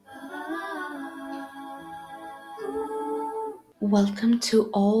Welcome to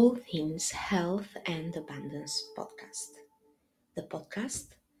All Things Health and Abundance podcast, the podcast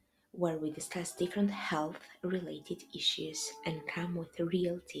where we discuss different health related issues and come with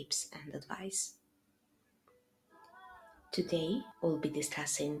real tips and advice. Today, we'll be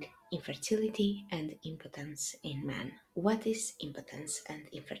discussing infertility and impotence in men. What is impotence and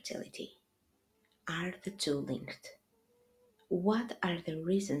infertility? Are the two linked? What are the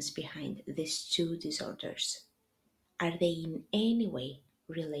reasons behind these two disorders? Are they in any way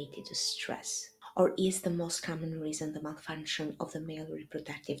related to stress? Or is the most common reason the malfunction of the male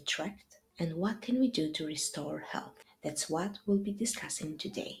reproductive tract? And what can we do to restore health? That's what we'll be discussing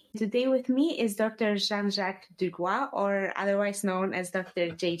today. Today with me is Dr. Jean-Jacques Dugois, or otherwise known as Dr.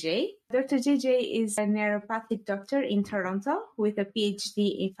 JJ. Dr. JJ is a neuropathic doctor in Toronto with a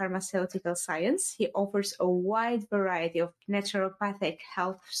PhD in pharmaceutical science. He offers a wide variety of naturopathic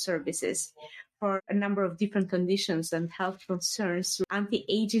health services for a number of different conditions and health concerns,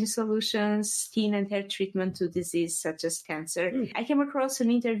 anti-aging solutions, skin and hair treatment to disease such as cancer. I came across an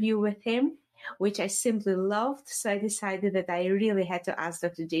interview with him, which I simply loved. So I decided that I really had to ask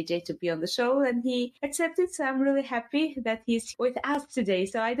Dr. JJ to be on the show, and he accepted. So I'm really happy that he's with us today.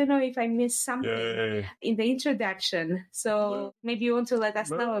 So I don't know if I missed something in the introduction. So maybe you want to let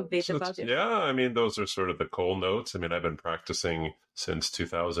us know a bit about it. Yeah, I mean, those are sort of the coal notes. I mean, I've been practicing since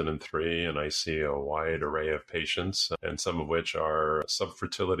 2003, and I see a wide array of patients, and some of which are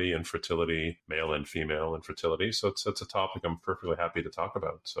subfertility, infertility, male and female infertility. So it's a topic I'm perfectly happy to talk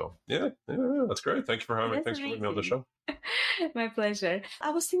about. So yeah, that's great. Thank you for having me. Thanks for having me on the show. My pleasure.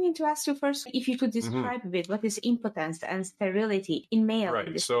 I was thinking to ask you first if you could describe a bit what is impotence and sterility in male.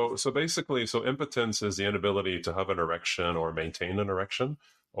 Right. So basically, impotence is the inability to have an erection or maintain an erection,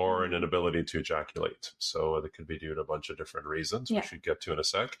 or an inability to ejaculate. So it could be due to a bunch of different reasons, which we get to in a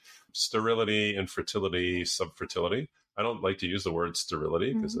sec. Sterility, infertility, subfertility. I don't like to use the word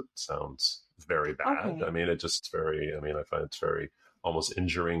sterility because it sounds very bad. Okay. I mean, I find it's very almost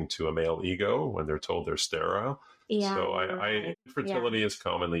injuring to a male ego when they're told they're sterile. Yeah, so infertility is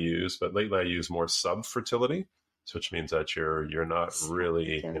commonly used, but lately I use more subfertility. So which means that you're not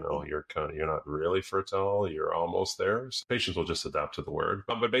really, you're not really fertile. You're almost there. So patients will just adapt to the word.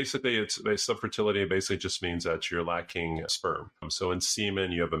 But basically, subfertility basically just means that you're lacking sperm. So in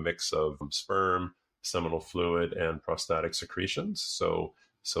semen, you have a mix of sperm, seminal fluid, and prostatic secretions. So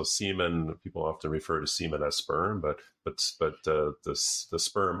semen, people often refer to semen as sperm, but the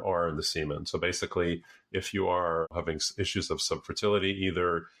sperm are in the semen. So basically, if you are having issues of subfertility,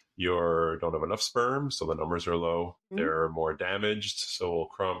 either you don't have enough sperm, so the numbers are low. They're more damaged, so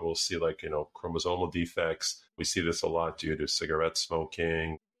we'll see chromosomal defects. We see this a lot due to cigarette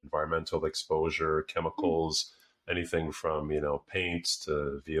smoking, environmental exposure, chemicals, anything from paints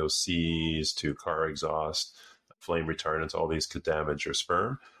to VOCs to car exhaust, flame retardants. All these could damage your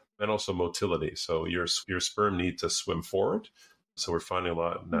sperm, and also motility. So your sperm need to swim forward. So we're finding a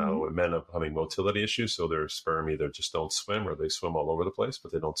lot now men are having motility issues. So their sperm either just don't swim or they swim all over the place,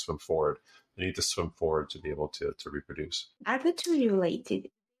 but they don't swim forward. They need to swim forward to be able to reproduce. Are the two related?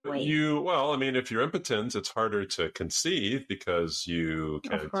 If you're impotent, it's harder to conceive because you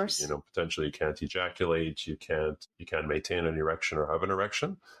can't, potentially you can't ejaculate, you can't maintain an erection or have an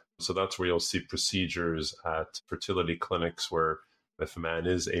erection. So that's where you'll see procedures at fertility clinics where if a man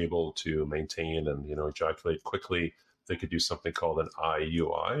is able to maintain and, ejaculate quickly, they could do something called an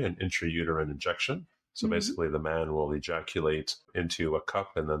IUI, an intrauterine injection. So basically the man will ejaculate into a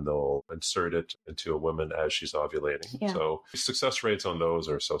cup and then they'll insert it into a woman as she's ovulating. Yeah. So success rates on those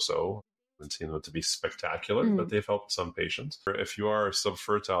are so-so. I haven't seen them to be spectacular, but they've helped some patients. If you are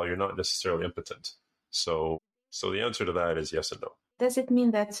subfertile, you're not necessarily impotent. So the answer to that is yes and no. Does it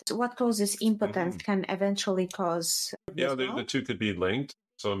mean that what causes impotence can eventually cause? Yeah, the two could be linked.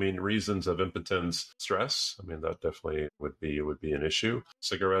 So, reasons of impotence, stress, that definitely would be an issue.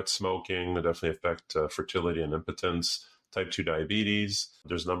 Cigarette smoking would definitely affect fertility and impotence. Type 2 diabetes.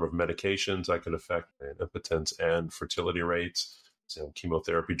 There's a number of medications that can affect impotence and fertility rates. So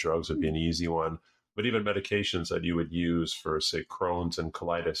chemotherapy drugs would be an easy one. But even medications that you would use for, say, Crohn's and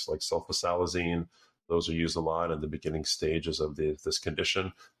colitis, like sulfasalazine, those are used a lot in the beginning stages of this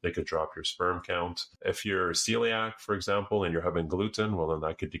condition. They could drop your sperm count. If you're celiac, for example, and you're having gluten, well, then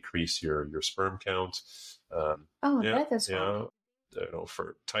that could decrease your sperm count. That is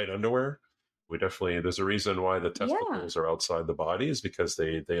for tight underwear, there's a reason why the testicles are outside the body is because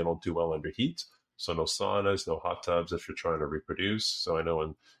they don't do well under heat. So no saunas, no hot tubs if you're trying to reproduce. So I know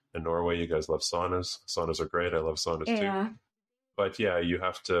in Norway, you guys love saunas. Saunas are great. I love saunas too. But yeah, you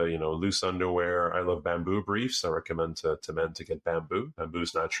have to, loose underwear. I love bamboo briefs. I recommend to men to get bamboo.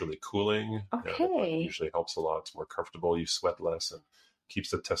 Bamboo's naturally cooling. Okay. It usually helps a lot. It's more comfortable. You sweat less and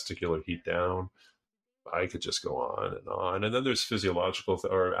keeps the testicular heat down. I could just go on and on. And then there's physiological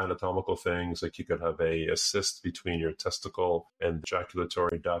or anatomical things, like you could have a cyst between your testicle and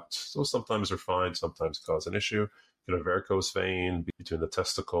ejaculatory duct. Those sometimes are fine, sometimes cause an issue. You could have varicose vein between the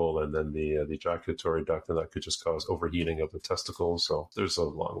testicle and then the ejaculatory duct, and that could just cause overheating of the testicles. So there's a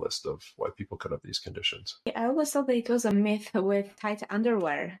long list of why people could have these conditions. I always thought that it was a myth with tight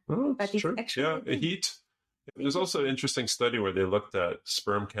underwear. Oh, but it's true. actually Heat. There's also an interesting study where they looked at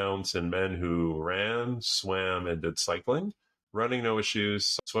sperm counts in men who ran, swam, and did cycling. Running, no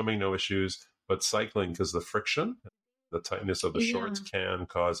issues. Swimming, no issues. But cycling, because the friction, the tightness of the shorts can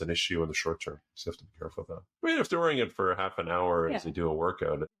cause an issue in the short term. So you have to be careful of that. I mean, if they're wearing it for half an hour as they do a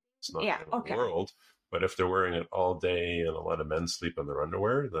workout, it's not the end of the world. But if they're wearing it all day and a lot of men sleep in their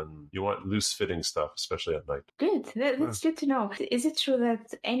underwear, then you want loose-fitting stuff, especially at night. Good. That's good to know. Is it true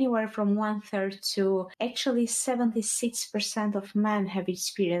that anywhere from 1/3 to actually 76% of men have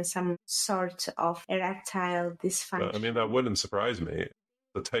experienced some sort of erectile dysfunction? I mean, that wouldn't surprise me.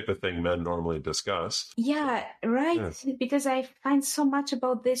 The type of thing men normally discuss. Yeah, right. Yeah. Because I find so much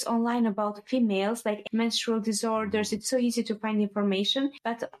about this online about females, like menstrual disorders. It's so easy to find information,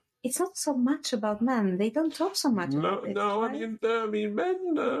 but it's not so much about men. They don't talk so much about it. No, right? I mean,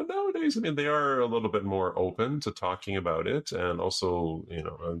 men nowadays, they are a little bit more open to talking about it and also,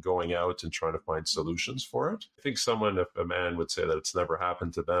 going out and trying to find solutions for it. I think if a man would say that it's never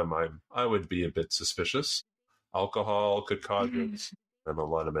happened to them, I would be a bit suspicious. Alcohol could cause it. And a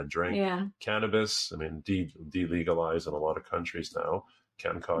lot of men drink. Yeah. Cannabis, delegalized in a lot of countries now,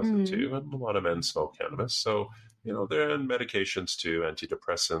 can cause it too. And a lot of men smoke cannabis. So, they're in medications too,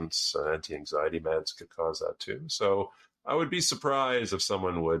 antidepressants, anti-anxiety meds could cause that too. So I would be surprised if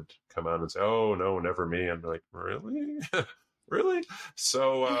someone would come out and say, oh, no, never me. I'm like, really? Really?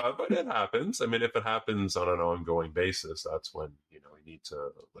 So, but it happens. If it happens on an ongoing basis, that's when, you need to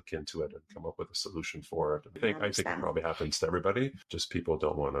look into it and come up with a solution for it. I think it probably happens to everybody. Just people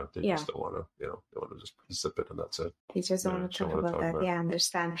don't want to, just don't want to, they want to just zip it and that's it. They just don't want to talk about that. Yeah, I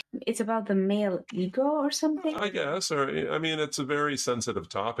understand. It's about the male ego or something? I guess, it's a very sensitive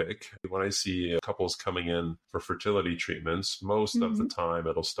topic. When I see couples coming in for fertility treatments, most of the time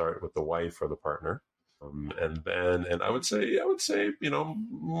it'll start with the wife or the partner. And I would say,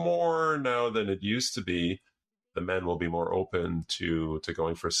 more now than it used to be, the men will be more open to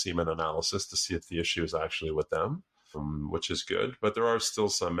going for semen analysis to see if the issue is actually with them, which is good. But there are still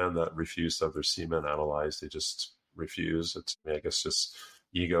some men that refuse to have their semen analyzed. They just refuse. It's, I guess, just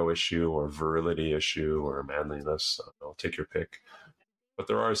ego issue or virility issue or manliness. I'll take your pick. But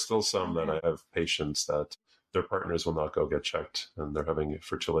there are still some that I have patients that their partners will not go get checked and they're having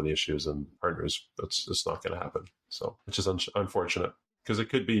fertility issues and partners, it's just not going to happen. So, which is unfortunate because it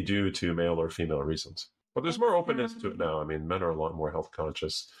could be due to male or female reasons. But there's more openness to it now. Men are a lot more health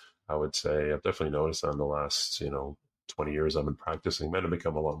conscious, I would say. I've definitely noticed that in the last, 20 years I've been practicing. Men have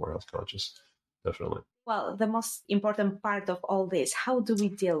become a lot more health conscious. Definitely. Well, the most important part of all this, how do we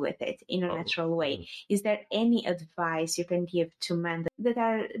deal with it in a natural way? Is there any advice you can give to men that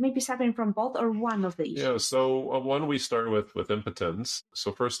are maybe suffering from both or one of the issues? Yeah, so one, we start with impotence.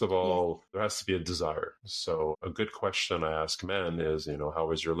 So first of all, there has to be a desire. So a good question I ask men is,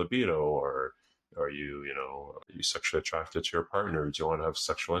 how is your libido? Or are you sexually attracted to your partner? Do you want to have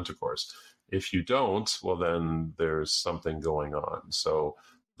sexual intercourse? If you don't, well, then there's something going on. So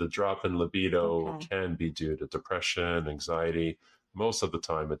the drop in libido can be due to depression, anxiety. Most of the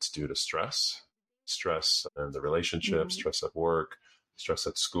time it's due to stress in the relationship, stress at work, stress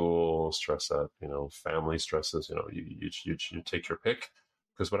at school, stress at, family stresses. You take your pick.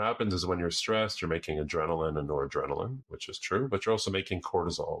 Because what happens is when you're stressed, you're making adrenaline and noradrenaline, which is true, but you're also making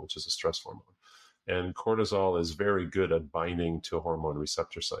cortisol, which is a stress hormone. And cortisol is very good at binding to a hormone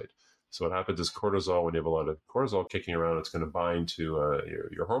receptor site. So what happens is cortisol, when you have a lot of cortisol kicking around, it's going to bind to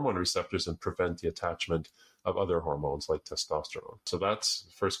your hormone receptors and prevent the attachment of other hormones like testosterone. So that's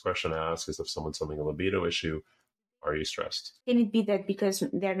the first question I ask is if someone's having a libido issue, are you stressed? Can it be that because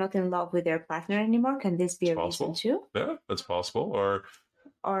they're not in love with their partner anymore? Can this be a reason too? Yeah, that's possible.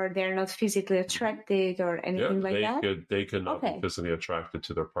 Or they're not physically attracted or anything like that? They could not be physically attracted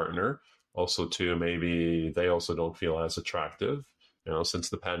to their partner. Also, too, maybe they also don't feel as attractive. Since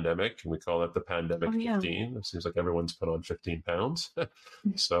the pandemic, and we call that the pandemic 15. It seems like everyone's put on 15 pounds.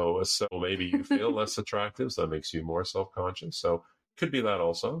 So maybe you feel less attractive, so that makes you more self-conscious. So could be that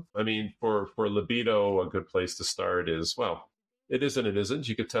also. For libido, a good place to start is, It is and it isn't.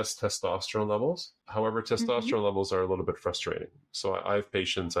 You could test testosterone levels. However, testosterone levels are a little bit frustrating. So I have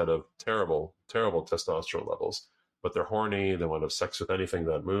patients that have terrible, terrible testosterone levels, but they're horny. They want to have sex with anything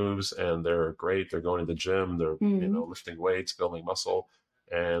that moves, and they're great. They're going to the gym. They're lifting weights, building muscle,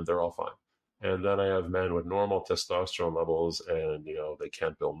 and they're all fine. And then I have men with normal testosterone levels, and they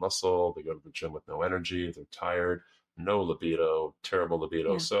can't build muscle. They go to the gym with no energy. They're tired, no libido, terrible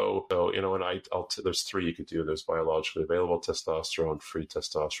libido. Yeah. So and there's three you could do. There's biologically available testosterone, free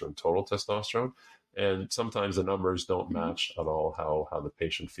testosterone, total testosterone, and sometimes the numbers don't match at all how the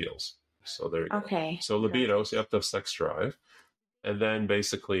patient feels. So there you go. Okay. So libido, so you have to have sex drive, and then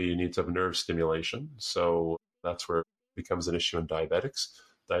basically you need to have nerve stimulation. So that's where it becomes an issue in diabetics.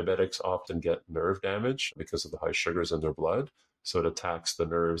 Diabetics often get nerve damage because of the high sugars in their blood. So it attacks the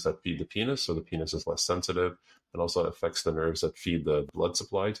nerves that feed the penis, so the penis is less sensitive. It also affects the nerves that feed the blood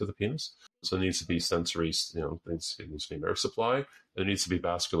supply to the penis. So it needs to be sensory, it needs to be nerve supply. There needs to be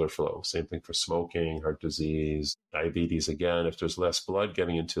vascular flow. Same thing for smoking, heart disease, diabetes. Again, if there's less blood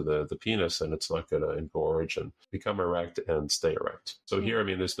getting into the penis, then it's not going to engorge and become erect and stay erect. So here,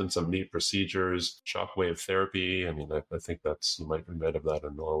 there's been some neat procedures, shockwave therapy. I think you might have that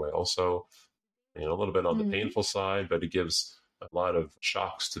in Norway also. A little bit on the painful side, but it gives a lot of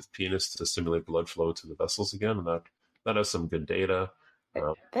shocks to the penis to stimulate blood flow to the vessels again, and that has some good data.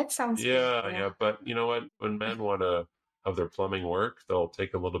 That sounds good. Yeah. But you know what? When men want to have their plumbing work, they'll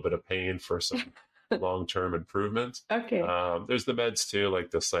take a little bit of pain for some long-term improvement. Okay. There's the meds too,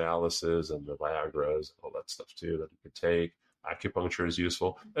 like the Cialises and the Viagras, all that stuff too that you could take. Acupuncture is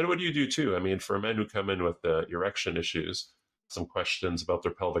useful. And what do you do too? For men who come in with erection issues, some questions about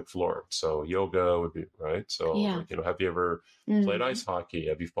their pelvic floor. So yoga would be right. So have you ever played ice hockey?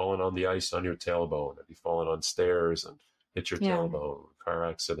 Have you fallen on the ice on your tailbone? Have you fallen on stairs and hit your tailbone? Car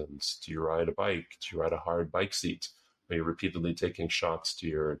accidents? Do you ride a bike? Do you ride a hard bike seat? Are you repeatedly taking shots to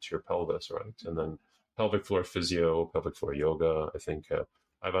your pelvis, right? And then pelvic floor physio, pelvic floor yoga. I think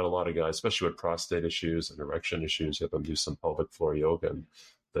I've had a lot of guys, especially with prostate issues and erection issues, you have them do some pelvic floor yoga, and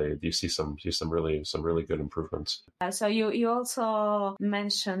you see some really good improvements. So you also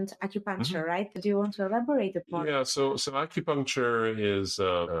mentioned acupuncture, right? Do you want to elaborate a bit more? Yeah, so acupuncture is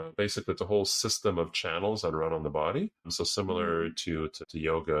basically the whole system of channels that run on the body. So similar to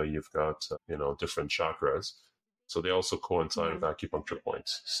yoga, you've got different chakras. So they also coincide with acupuncture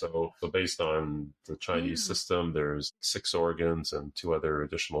points. So based on the Chinese system, there's 6 organs and 2 other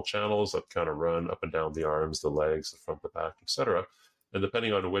additional channels that kind of run up and down the arms, the legs, the front, the back, etc. And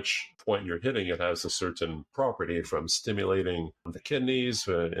depending on which point you're hitting, it has a certain property, from stimulating the kidneys.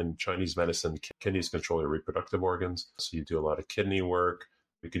 In Chinese medicine, kidneys control your reproductive organs. So you do a lot of kidney work.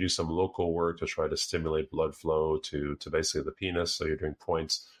 You can do some local work to try to stimulate blood flow to basically the penis. So you're doing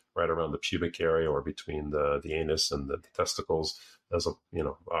points right around the pubic area or between the anus and the testicles. That's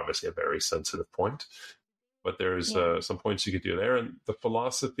obviously a very sensitive point. But there's some points you could do there. And the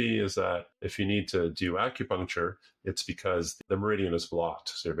philosophy is that if you need to do acupuncture, it's because the meridian is blocked.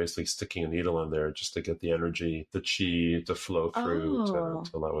 So you're basically sticking a needle in there just to get the energy, the chi to flow through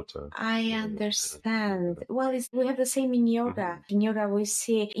to allow it to. I understand. Well, we have the same in yoga. In yoga, we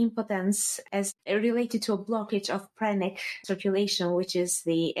see impotence as related to a blockage of pranic circulation, which is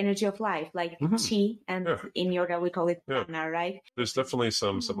the energy of life, like chi. And in yoga, we call it prana, right? There's definitely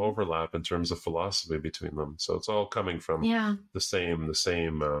some overlap in terms of philosophy between them. So it's all coming from the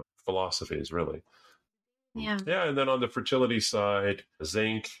same philosophies, really. Yeah. And then on the fertility side,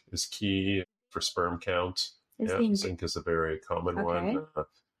 zinc is key for sperm count. Zinc is a very common one.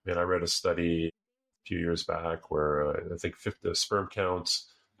 I read a study a few years back where I think the sperm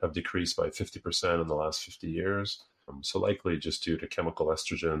counts have decreased by 50% in the last 50 years. So likely just due to chemical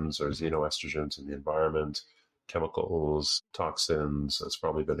estrogens or xenoestrogens in the environment, chemicals, toxins, that's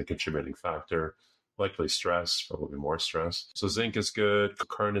probably been a contributing factor. Likely stress, probably more stress. So zinc is good.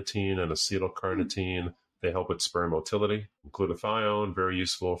 Carnitine and acetylcarnitine, they help with sperm motility. Glutathione, very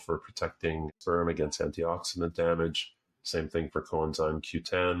useful for protecting sperm against antioxidant damage. Same thing for coenzyme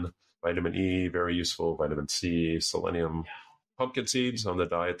Q10. Vitamin E, very useful. Vitamin C, selenium. Pumpkin seeds on the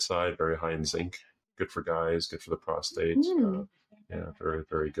diet side, very high in zinc. Good for guys, good for the prostate. Very,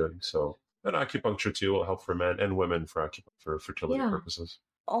 very good. So, and acupuncture too will help for men and women for fertility purposes.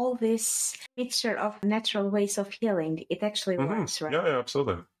 All this mixture of natural ways of healing, it actually works, right? Yeah,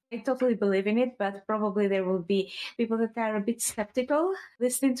 absolutely. I totally believe in it, but probably there will be people that are a bit skeptical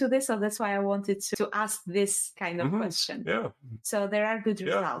listening to this, so that's why I wanted to ask this kind of question. Yeah. So there are good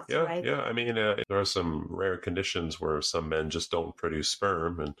results, right? Yeah. There are some rare conditions where some men just don't produce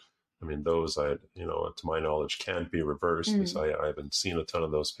sperm, and I mean, those to my knowledge, can't be reversed. At least I haven't seen a ton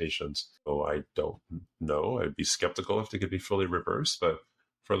of those patients, so I don't know. I'd be skeptical if they could be fully reversed. But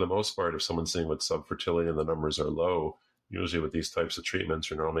for the most part, if someone's seeing with subfertility and the numbers are low, usually with these types of treatments,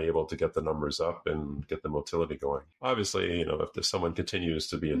 you're normally able to get the numbers up and get the motility going. Obviously, if someone continues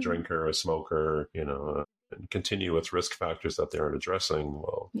to be a drinker, a smoker, and continue with risk factors that they aren't addressing,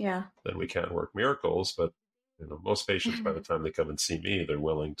 well, then we can't work miracles. But most patients, by the time they come and see me, they're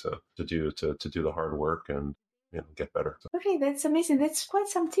willing to do the hard work and get better. Okay, that's amazing. That's quite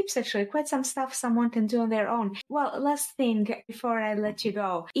some tips, actually, quite some stuff someone can do on their own. Well, last thing before I let you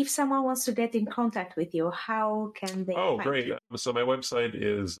go, if someone wants to get in contact with you, how can they find great. you? So my website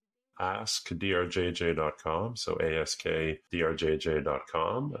is askdrjj.com. So askdrjj.com.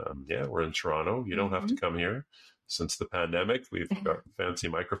 We're in Toronto. You don't have to come here. Since the pandemic, we've got fancy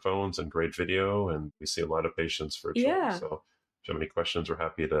microphones and great video, and we see a lot of patients virtually. Yeah. So if you have any questions, we're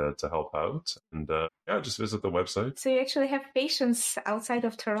happy to help out. And just visit the website. So you actually have patients outside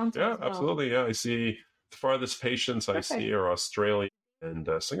of Toronto? Yeah, absolutely. Yeah, I see the farthest patients I see are Australia and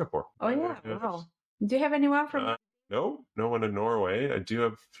Singapore. Oh, yeah. Wow. Do you have anyone from... No one in Norway. I do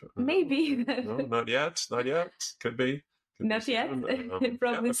have... Maybe. No, not yet. Not yet. Could be. Not yet?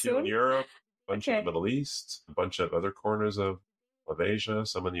 Probably a few soon? in Europe, a bunch in the Middle East, a bunch of other corners of Asia,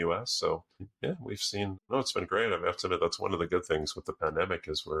 some in the US. So yeah, we've seen... No, it's been great. I have to admit, that's one of the good things with the pandemic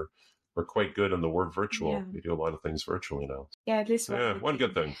is we're quite good in the word virtual. Yeah. We do a lot of things virtually now. Yeah, at least one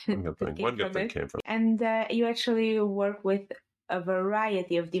good thing. One good thing. One good thing came from it. And you actually work with a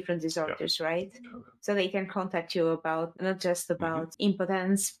variety of different disorders, right? Yeah. So they can contact you about not just about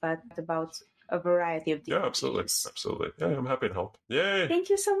impotence, but about a variety of different issues. Absolutely. Yeah, I'm happy to help. Yay! Thank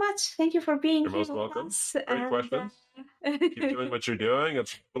you so much. Thank you for being here. You're most welcome. Great questions. Keep doing what you're doing.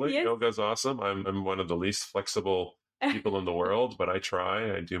 It's lovely. Yes. Yoga's awesome. I'm one of the least flexible people in the world, but I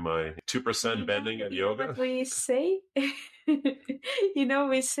try. I do my 2% bending at yoga. What we say?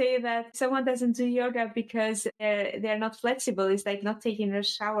 We say that someone doesn't do yoga because they're not flexible. It's like not taking a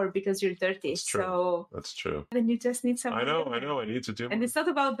shower because you're dirty. That's true. So that's true. Then you just need some. I know. I need to do more. And it's not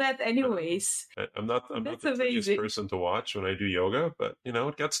about that anyways. I'm not the prettiest person to watch when I do yoga, but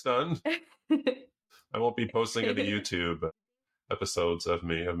it gets done. I won't be posting on the YouTube episodes of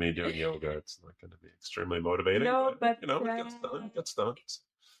me doing yoga. It's not going to be extremely motivating. No, but it gets done. It gets done.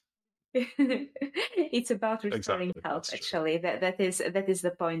 It's about restoring health. Actually, that is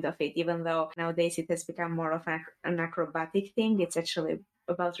the point of it. Even though nowadays it has become more of an acrobatic thing, it's actually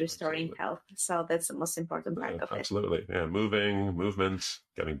about restoring health. So that's the most important part of it. Absolutely, yeah. Movement,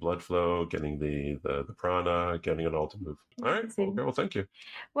 getting blood flow, getting the prana, getting it all to move. All right. Okay. Well, thank you.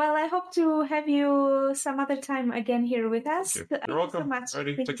 Well, I hope to have you some other time again here with us. You're welcome. Thank you so much.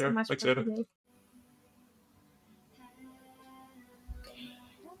 Alrighty, take care. So much. Thanks, Ada.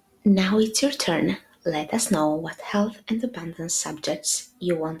 Now it's your turn. Let us know what health and abundance subjects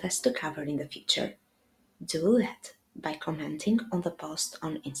you want us to cover in the future. Do that by commenting on the post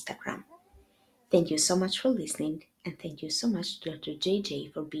on Instagram. Thank you so much for listening, and thank you so much to Dr.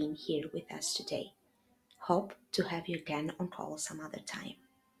 JJ for being here with us today. Hope to have you again on call some other time.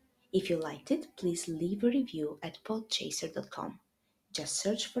 If you liked it, please leave a review at podchaser.com. Just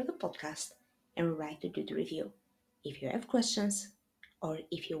search for the podcast and write to do the review. If you have questions, or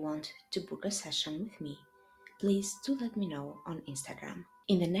if you want to book a session with me, please do let me know on Instagram.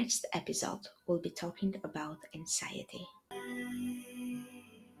 In the next episode, we'll be talking about anxiety.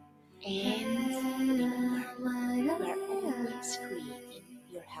 And remember, you are always creating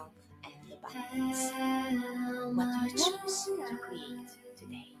your health and abundance. What do you choose to create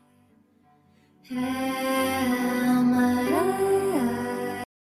today?